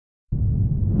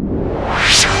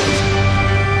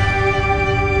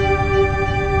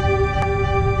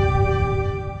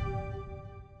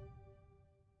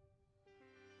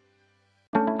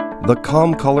the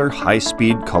ComColor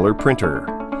high-speed color printer.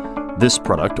 This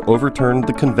product overturned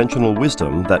the conventional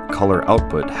wisdom that color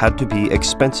output had to be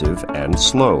expensive and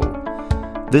slow.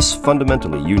 This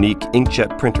fundamentally unique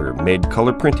inkjet printer made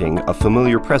color printing a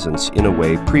familiar presence in a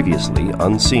way previously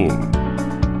unseen.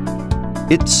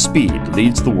 Its speed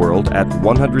leads the world at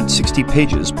 160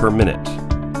 pages per minute.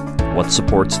 What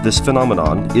supports this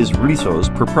phenomenon is Riso's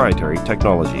proprietary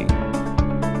technology.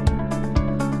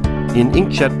 In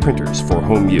inkjet printers for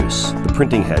home use, the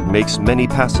printing head makes many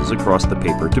passes across the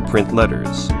paper to print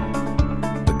letters.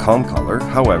 The ComColor,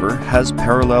 however, has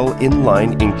parallel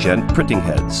inline inkjet printing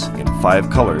heads in 5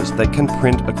 colors that can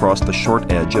print across the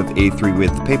short edge of A3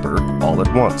 width paper all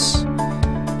at once.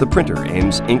 The printer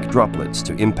aims ink droplets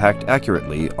to impact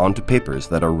accurately onto papers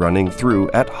that are running through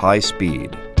at high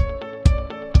speed.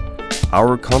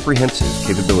 Our comprehensive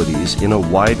capabilities in a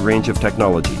wide range of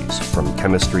technologies, from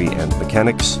chemistry and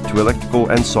mechanics to electrical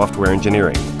and software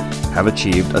engineering, have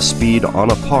achieved a speed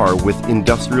on a par with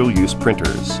industrial use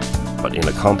printers, but in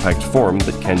a compact form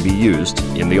that can be used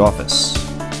in the office.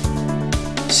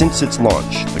 Since its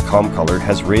launch, the ComColor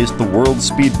has raised the world's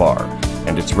speed bar,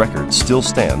 and its record still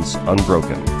stands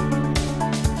unbroken.